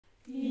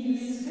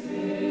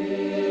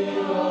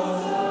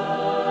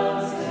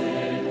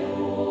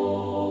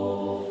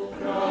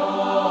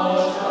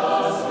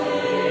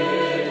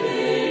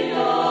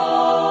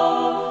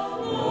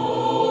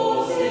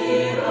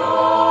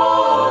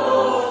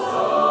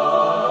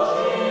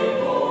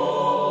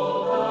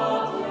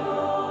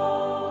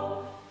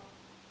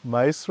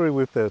My history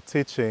with the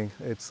teaching,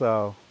 it's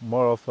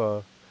more of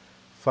a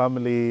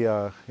family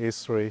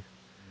history.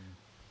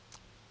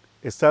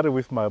 It started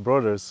with my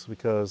brothers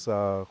because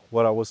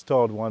what I was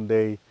told one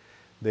day,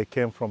 they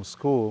came from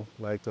school,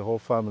 like the whole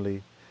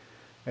family,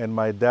 and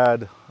my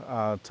dad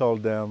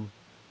told them,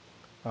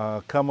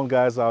 "Come on,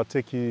 guys, I'll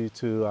take you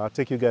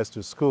guys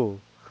to school."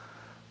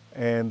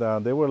 And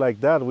they were like,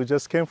 "Dad, we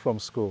just came from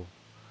school."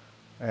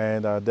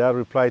 And Dad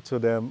replied to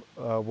them,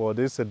 "Well,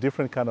 this is a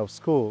different kind of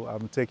school.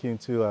 I'm taking you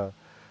to a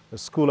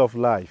school of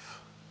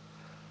life."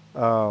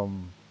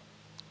 Um,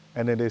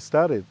 and then they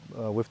started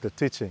with the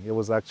teaching. It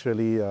was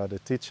actually the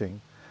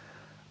teaching.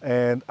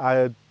 And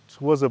I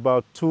was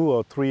about 2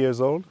 or 3 years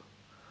old.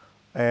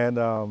 And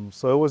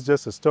so it was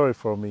just a story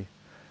for me.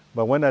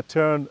 But when I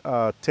turned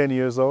 10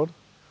 years old,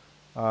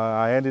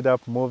 I ended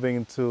up moving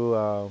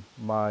into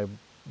my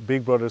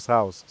big brother's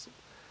house.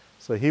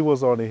 So he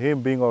was on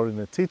him being on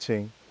the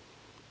teaching.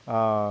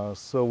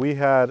 So we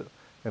had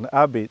an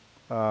habit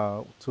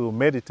to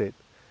meditate,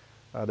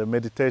 the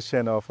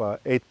meditation of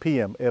 8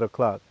 p.m., 8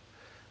 o'clock.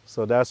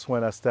 So that's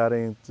when I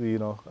started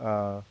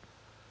to,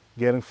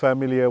 getting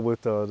familiar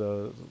with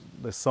the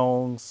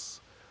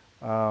songs,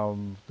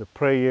 the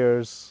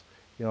prayers,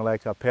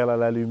 like Appel à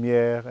la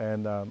Lumière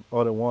and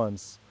other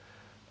ones.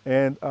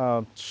 And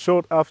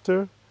short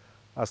after,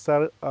 I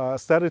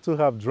started to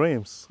have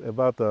dreams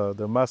about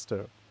the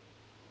master.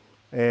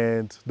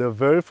 And the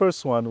very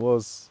first one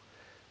was,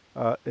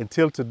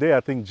 until today,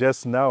 I think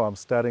just now I'm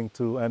starting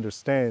to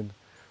understand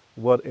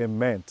what it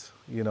meant,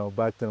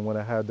 back then when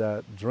I had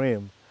that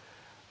dream.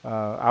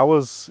 I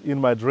was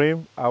in my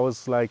dream, I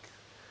was like,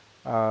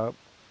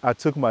 I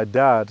took my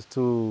dad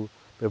to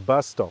the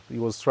bus stop. He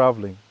was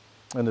traveling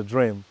in the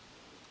dream.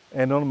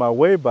 And on my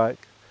way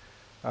back,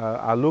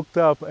 I looked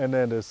up and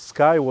then the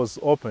sky was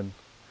open.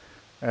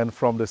 And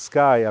from the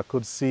sky, I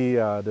could see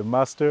the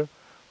master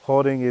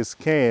holding his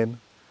cane.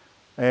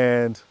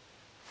 And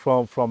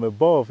from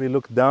above, he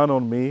looked down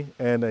on me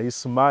and he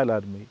smiled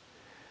at me.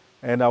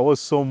 And I was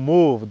so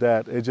moved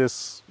that it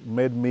just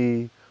made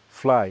me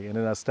fly. And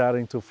then I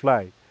started to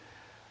fly.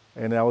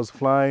 And I was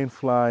flying,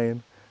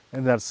 flying.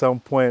 And at some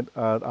point,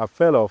 I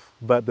fell off.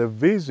 But the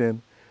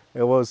vision,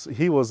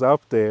 he was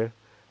up there.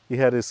 He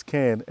had his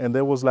cane, and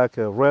there was like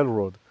a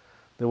railroad.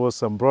 There was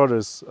some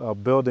brothers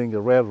building a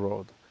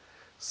railroad.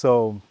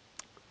 So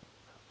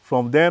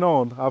from then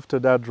on, after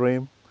that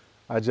dream,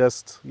 I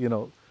just,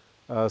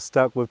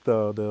 stuck with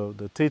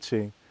the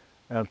teaching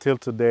until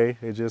today.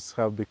 It just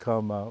have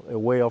become a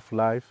way of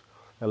life,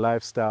 a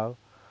lifestyle.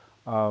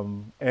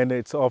 And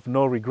it's of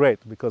no regret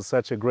because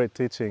such a great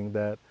teaching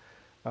that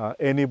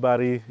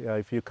anybody,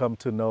 if you come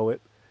to know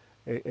it,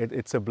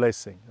 it's a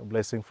blessing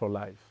for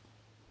life.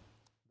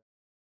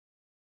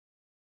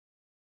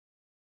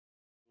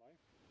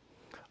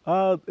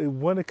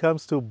 When it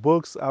comes to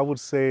books, I would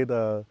say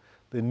the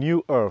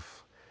New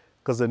Earth,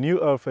 because the New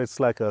Earth is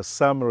like a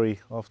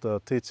summary of the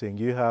teaching.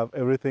 You have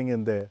everything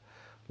in there,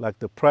 like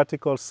the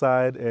practical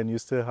side, and you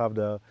still have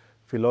the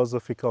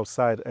philosophical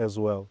side as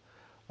well.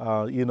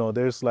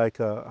 There's like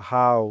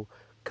how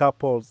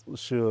couples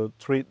should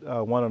treat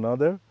one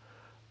another,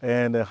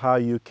 and how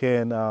you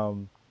can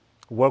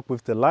work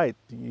with the light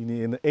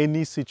in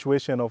any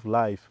situation of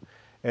life,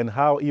 and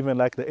how even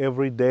like the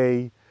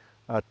everyday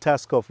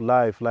task of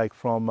life, like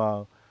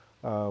from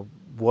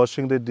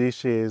washing the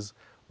dishes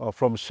or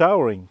from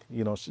showering,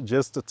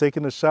 just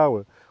taking a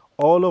shower,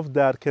 all of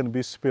that can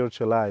be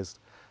spiritualized.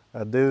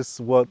 This is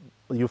what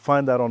you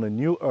find out on the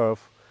New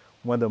Earth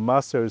when the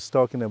Master is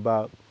talking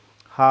about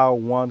how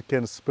one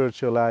can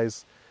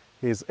spiritualize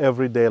his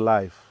everyday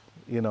life,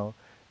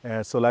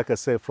 And so, like I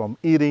said, from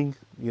eating,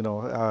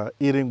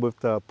 eating with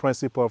the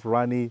principle of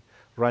Rani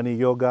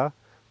Yoga,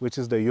 which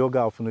is the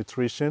yoga of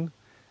nutrition,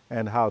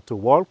 and how to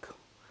walk,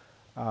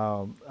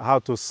 how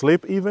to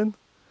sleep even,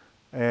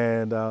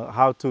 and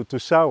how to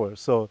shower.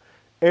 So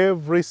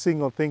every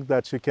single thing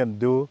that you can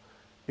do,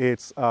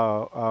 it's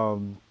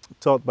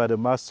taught by the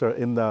master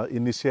in the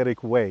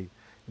initiatic way,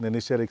 in the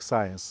initiatic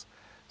science.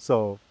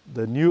 So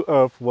the New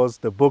Earth was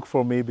the book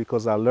for me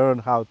because I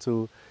learned how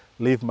to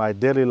live my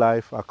daily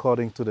life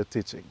according to the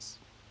teachings.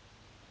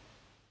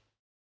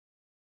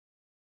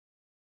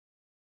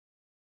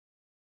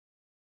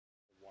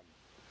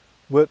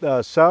 With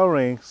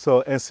showering,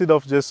 so instead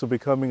of just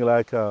becoming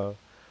like a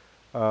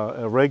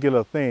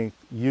regular thing,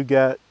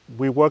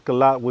 we work a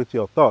lot with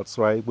your thoughts,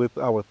 right? With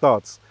our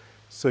thoughts.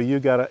 So you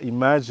gotta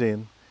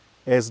imagine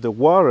as the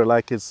water,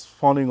 like it's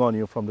falling on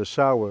you from the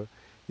shower,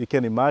 you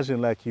can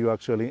imagine like you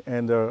actually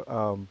enter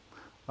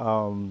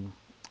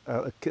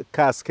a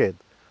cascade,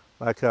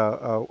 like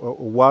a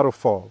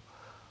waterfall.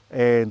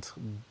 And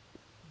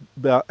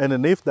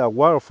underneath that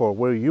waterfall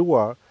where you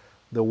are,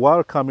 the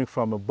water coming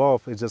from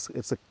above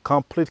it's a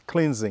complete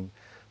cleansing,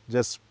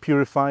 just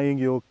purifying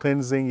you,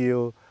 cleansing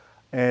you.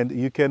 And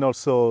you can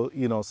also,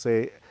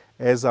 say,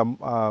 as I'm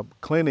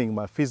cleaning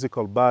my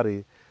physical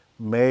body,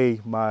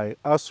 may my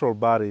astral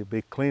body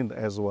be cleaned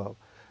as well.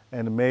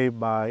 And may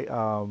my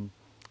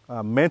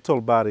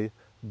mental body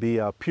be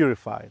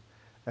purified.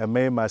 And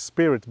may my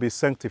spirit be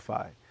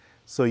sanctified.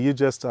 So you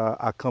just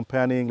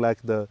accompanying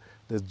like the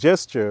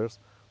gestures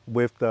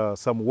with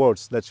some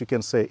words that you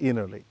can say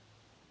innerly.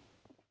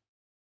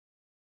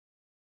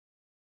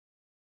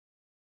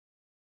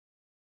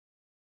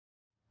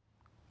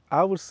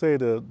 I would say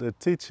the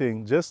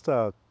teaching, just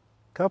a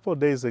couple of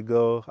days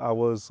ago, I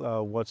was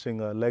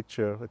watching a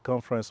lecture, a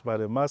conference by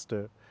the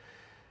master,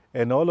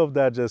 and all of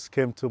that just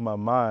came to my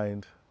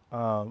mind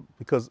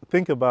because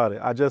think about it.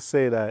 I just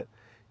say that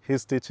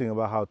he's teaching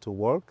about how to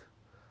work,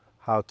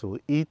 how to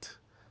eat,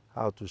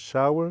 how to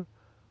shower,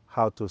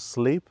 how to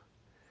sleep.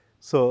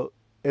 So,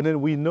 and then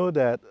we know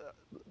that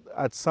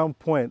at some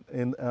point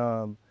in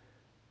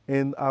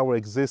our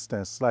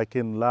existence, like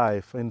in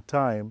life, in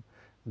time,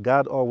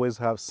 God always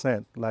have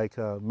sent like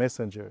a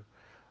messenger,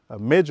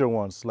 major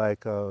ones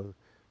like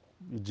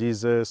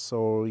Jesus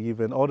or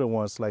even other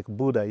ones like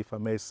Buddha, if I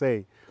may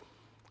say.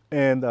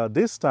 And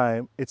this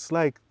time, it's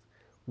like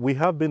we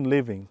have been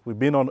living, we've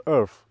been on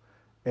earth,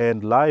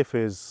 and life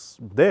is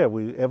there.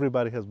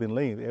 Everybody has been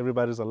living,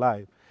 everybody's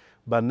alive.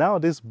 But now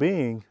this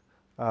being,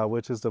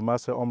 which is the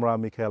master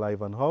Omraam Mikhaël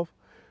Aïvanhov,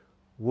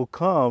 who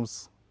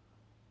comes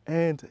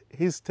and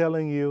he's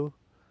telling you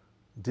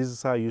this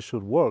is how you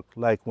should work.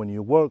 Like when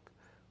you work,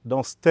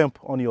 don't stamp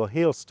on your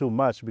heels too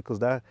much because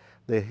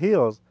the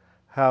heels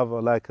have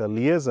like a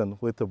liaison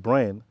with the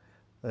brain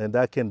and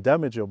that can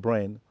damage your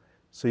brain.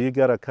 So you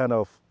gotta kind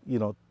of,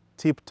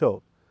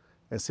 tiptoe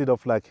instead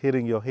of like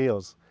hitting your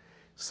heels.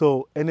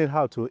 So, and then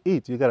how to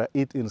eat, you gotta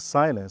eat in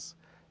silence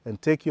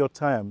and take your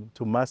time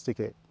to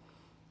masticate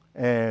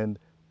and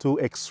to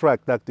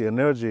extract like the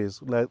energies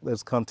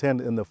that's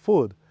contained in the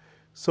food.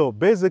 So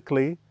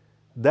basically,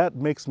 that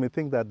makes me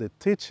think that the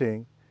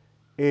teaching,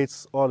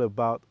 it's all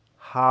about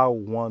how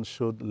one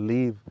should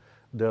live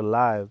their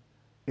life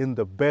in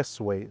the best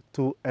way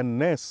to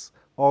enhance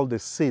all the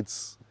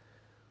seeds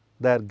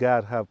that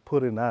God have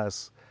put in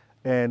us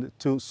and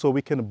so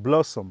we can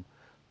blossom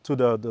to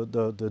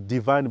the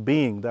divine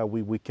being that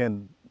we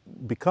can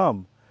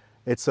become.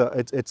 It's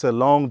a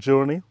long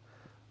journey,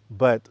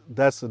 but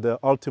that's the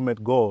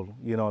ultimate goal.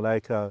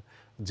 Like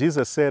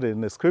Jesus said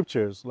in the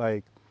scriptures,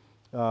 like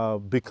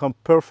become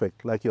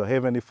perfect, like your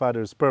heavenly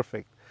Father is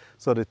perfect.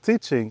 So the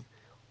teaching,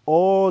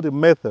 all the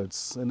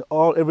methods and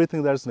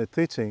everything that's in the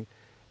teaching,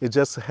 it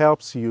just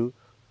helps you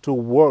to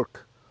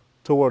work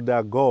toward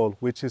that goal,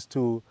 which is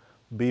to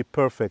be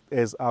perfect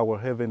as our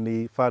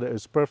heavenly Father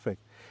is perfect.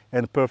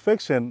 And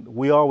perfection,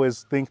 we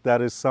always think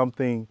that is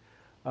something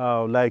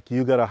like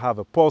you gotta have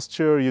a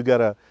posture, you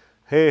gotta,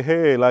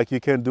 hey, like you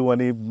can't do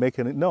any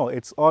making it. No,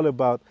 it's all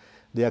about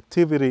the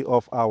activity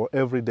of our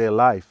everyday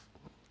life,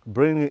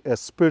 bringing a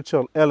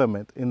spiritual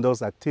element in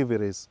those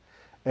activities,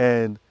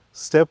 and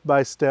step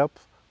by step,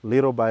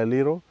 little by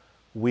little,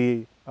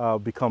 we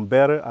become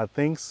better at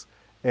things,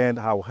 and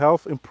our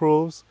health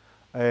improves,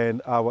 and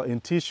our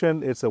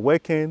intuition is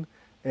awakened,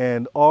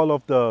 and all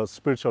of the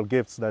spiritual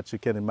gifts that you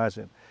can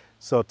imagine.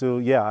 So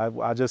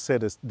I just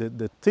said this,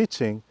 the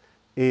teaching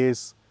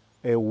is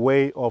a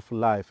way of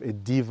life, a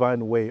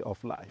divine way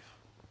of life.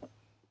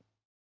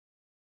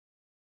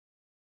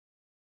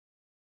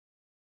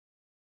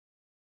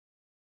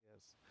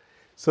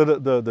 So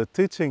the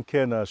teaching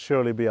can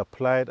surely be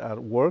applied at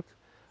work,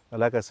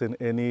 like I said,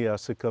 in any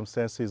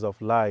circumstances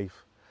of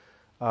life,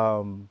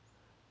 um,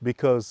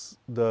 because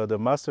the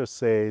master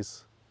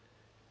says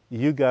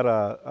you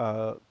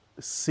gotta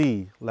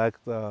see like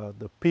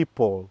the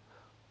people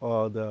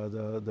or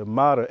the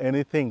matter,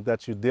 anything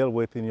that you deal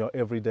with in your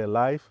everyday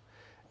life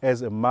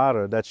as a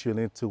matter that you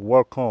need to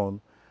work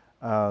on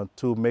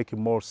to make it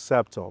more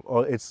subtle,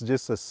 or it's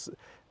just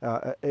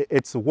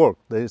it's work.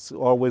 There's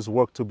always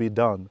work to be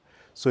done.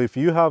 So if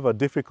you have a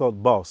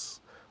difficult boss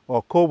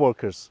or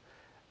coworkers,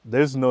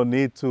 there's no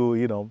need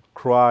to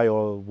cry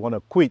or want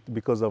to quit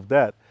because of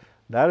that.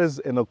 That is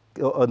an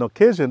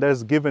occasion that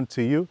is given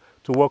to you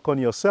to work on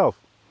yourself.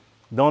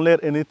 Don't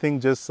let anything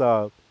just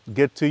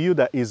get to you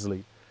that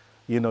easily.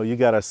 You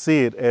got to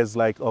see it as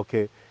like,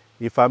 okay,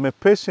 if I'm a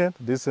patient,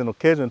 this is an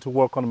occasion to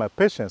work on my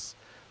patience,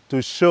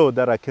 to show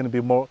that I can be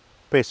more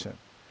patient.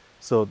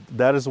 So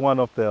that is one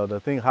of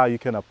the things how you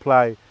can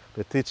apply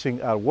the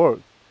teaching at work.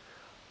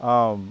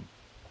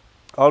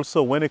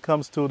 Also, when it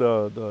comes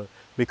to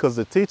because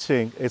the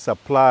teaching is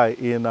applied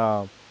in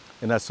an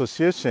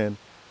association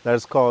that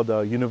is called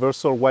the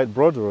Universal White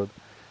Brotherhood,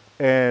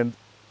 and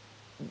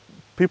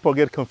people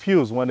get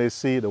confused when they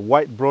see the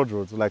white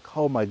brotherhood, like,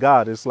 oh my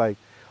God, it's like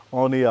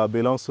only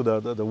belongs to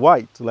the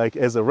white, like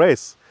as a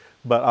race.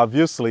 But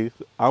obviously,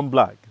 I'm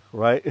black,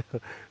 right?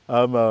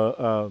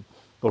 I'm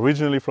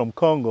originally from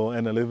Congo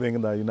and living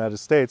in the United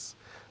States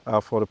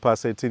for the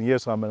past 18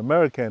 years, so I'm an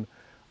American.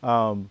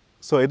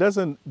 So it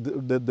doesn't,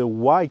 the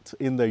white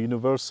in the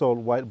Universal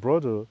White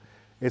Brotherhood,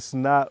 it's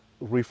not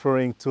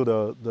referring to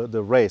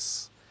the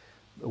race.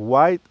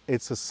 White,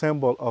 it's a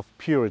symbol of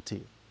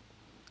purity.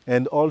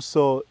 And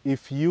also,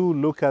 if you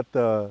look at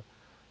the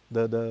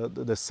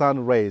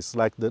sun rays,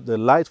 like the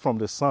light from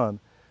the sun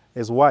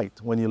is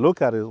white. When you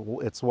look at it,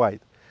 it's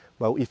white.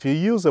 But if you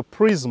use a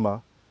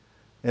prisma,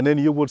 and then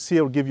you would see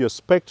it will give you a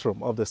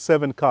spectrum of the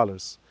 7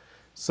 colors.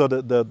 So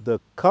the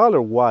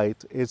color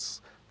white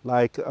is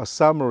like a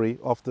summary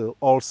of the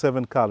all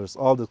 7 colors.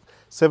 All the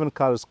 7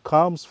 colors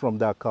comes from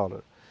that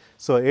color.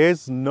 So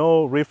it's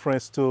no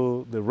reference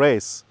to the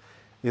race.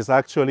 It's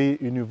actually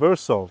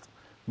universal,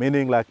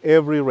 meaning like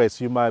every race.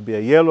 You might be a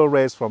yellow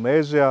race from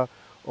Asia,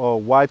 or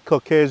white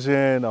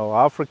Caucasian, or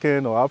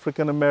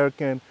African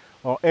American,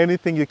 or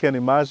anything you can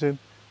imagine.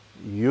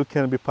 You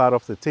can be part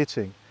of the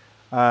teaching.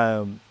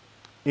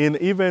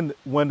 Even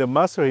when the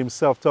master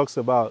himself talks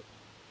about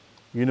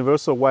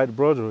universal white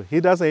brotherhood, he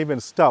doesn't even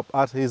stop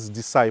at his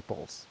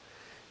disciples.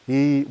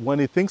 When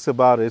he thinks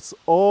about it, it's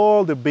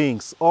all the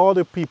beings, all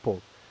the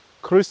people,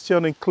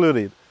 Christian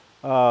included,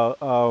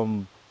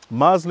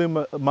 Muslim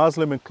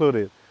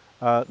included,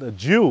 the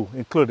Jew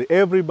included,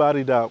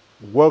 everybody that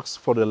works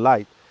for the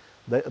light,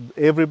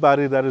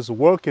 everybody that is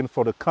working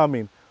for the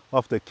coming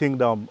of the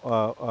kingdom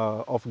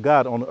of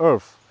God on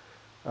earth,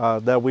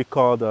 that we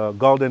call the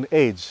Golden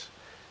Age.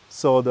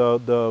 So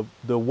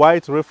the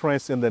white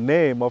reference in the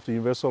name of the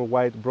Universal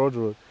White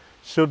Brotherhood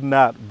should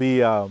not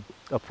be a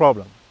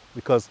problem,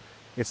 because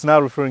it's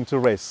not referring to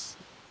race.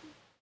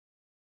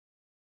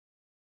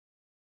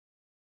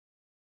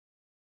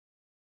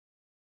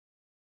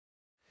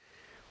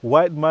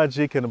 White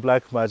magic and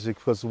black magic,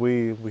 because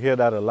we hear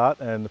that a lot,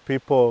 and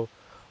people,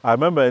 I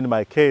remember in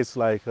my case,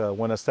 like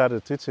when I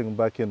started teaching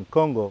back in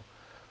Congo,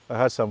 I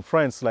had some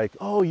friends like,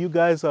 oh, you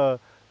guys are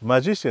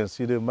magicians,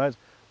 you do magic.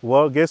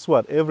 Well, guess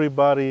what?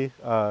 Everybody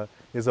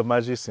is a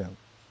magician,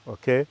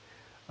 okay?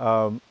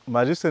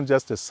 Magician is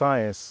just a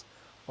science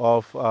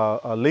of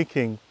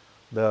linking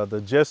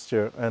the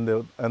gesture and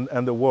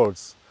the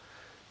words.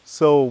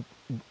 So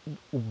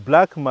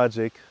black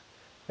magic,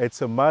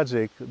 it's a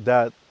magic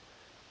that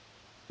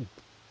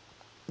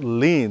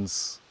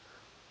leans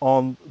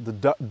on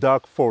the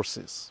dark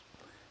forces.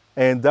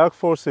 And dark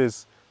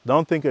forces,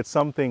 don't think it's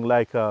something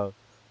like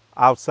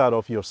outside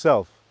of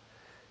yourself.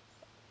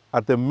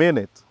 At the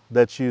minute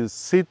that you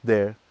sit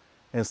there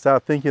and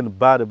start thinking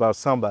bad about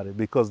somebody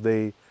because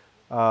they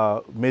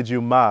made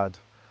you mad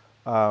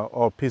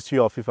or pissed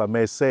you off, if I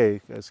may say,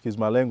 excuse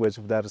my language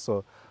if that is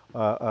so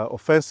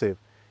offensive,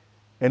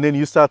 and then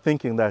you start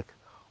thinking like,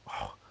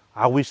 oh,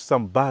 I wish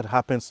some bad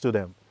happens to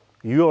them.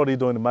 You're already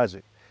doing the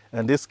magic.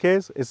 In this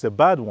case, it's a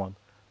bad one.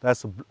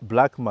 That's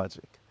black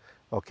magic,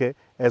 okay,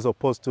 as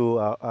opposed to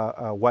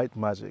white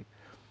magic.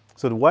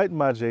 So the white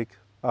magic,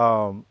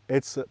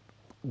 it's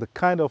the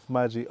kind of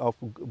magic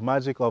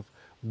of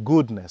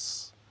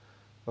goodness,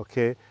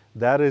 okay.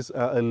 That is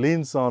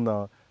leans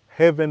on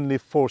heavenly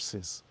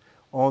forces,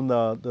 on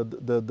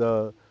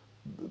the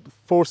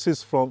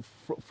forces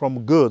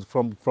from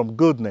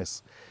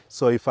goodness.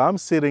 So if I'm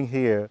sitting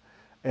here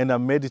and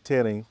I'm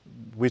meditating,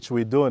 which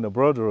we do in the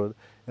brotherhood,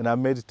 and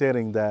I'm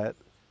meditating that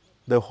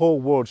the whole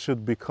world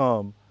should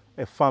become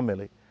a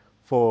family,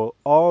 for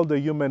all the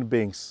human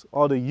beings,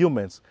 all the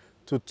humans,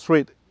 to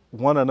treat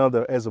one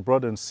another as a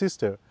brother and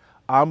sister,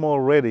 I'm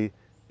already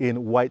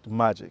in white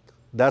magic.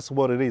 That's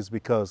what it is,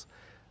 because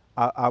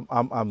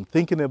I'm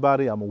thinking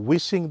about it, I'm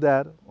wishing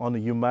that on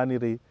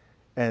humanity,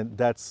 and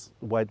that's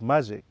white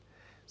magic.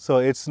 So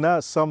it's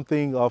not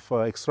something of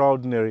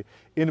extraordinary.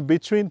 In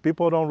between,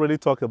 people don't really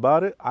talk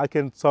about it. I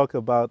can talk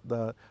about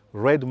the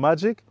red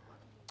magic.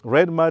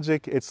 Red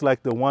magic, it's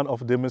like the one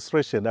of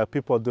demonstration that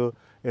people do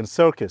in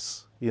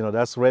circus. You know,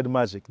 that's red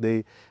magic.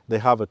 They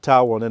have a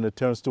tower and then it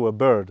turns to a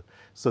bird.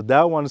 So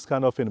that one is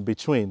kind of in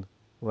between,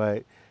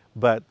 right?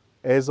 But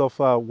as of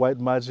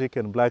white magic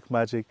and black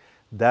magic,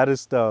 that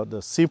is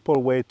the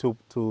simple way to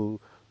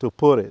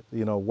put it.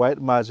 You know, white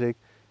magic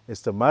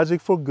is the magic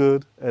for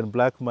good, and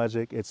black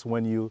magic, it's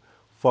when you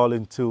fall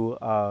into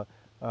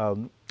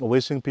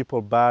wishing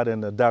people bad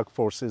and the dark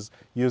forces,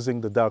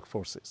 using the dark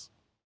forces.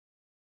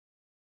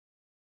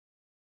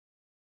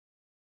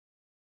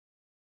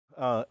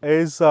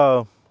 As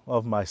of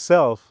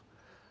myself,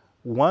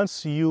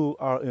 once you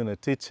are in a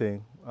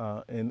teaching,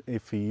 and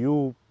if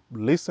you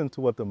listen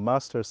to what the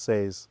master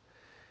says,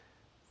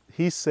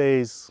 he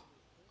says,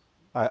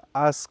 I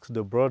ask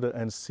the brother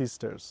and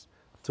sisters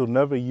to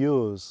never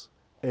use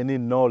any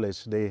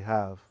knowledge they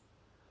have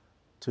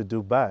to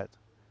do bad,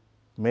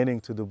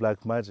 meaning to do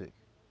black magic.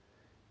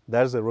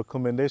 That's a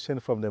recommendation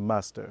from the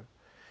master.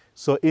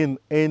 So in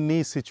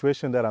any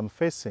situation that I'm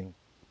facing,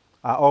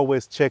 I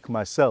always check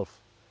myself.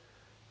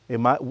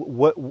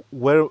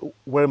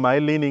 Where am I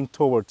leaning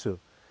toward to?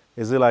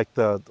 Is it like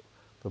the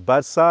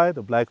bad side,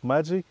 the black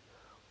magic,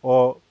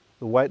 or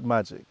the white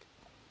magic?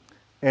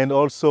 And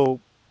also,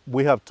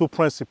 we have two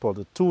principles,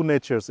 the two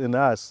natures in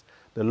us,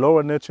 the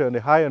lower nature and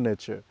the higher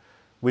nature,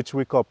 which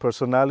we call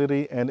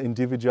personality and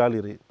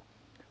individuality.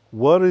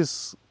 What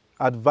is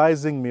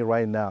advising me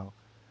right now?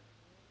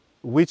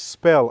 Which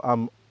spell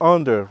I'm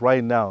under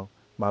right now,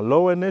 my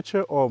lower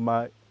nature or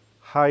my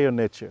higher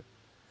nature?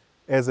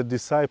 As a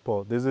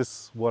disciple, this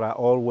is what I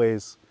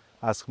always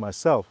ask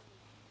myself.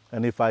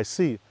 And if I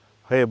see,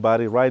 hey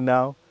buddy, right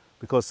now,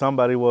 because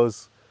somebody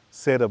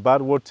said a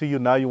bad word to you,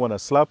 now you want to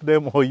slap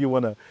them or you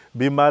want to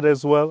be mad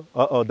as well,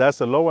 that's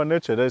a lower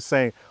nature. They're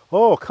saying,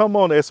 oh, come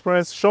on,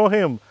 Esperance, show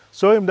him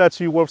that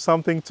you're worth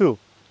something too.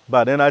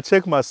 But then I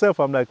check myself,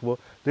 I'm like, well,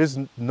 there's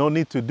no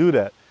need to do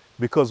that.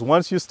 Because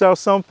once you start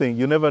something,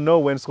 you never know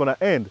when it's going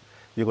to end.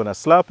 You're going to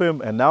slap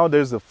him, and now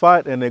there's a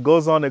fight, and it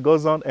goes on,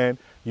 and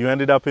you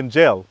ended up in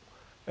jail.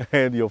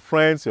 And your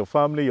friends, your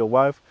family, your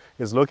wife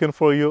is looking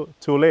for you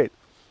too late.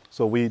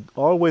 So we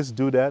always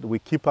do that. We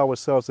keep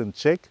ourselves in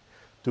check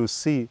to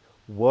see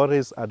what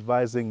is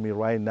advising me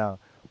right now.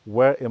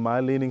 Where am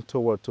I leaning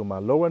toward, to my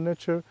lower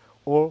nature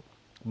or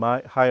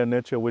my higher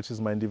nature, which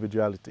is my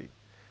individuality?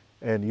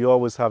 And you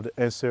always have the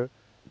answer,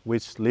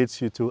 which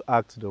leads you to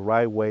act the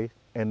right way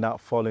and not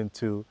fall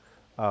into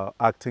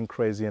acting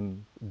crazy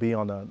and be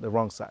on the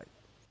wrong side.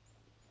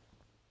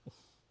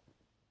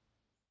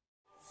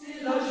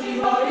 Si la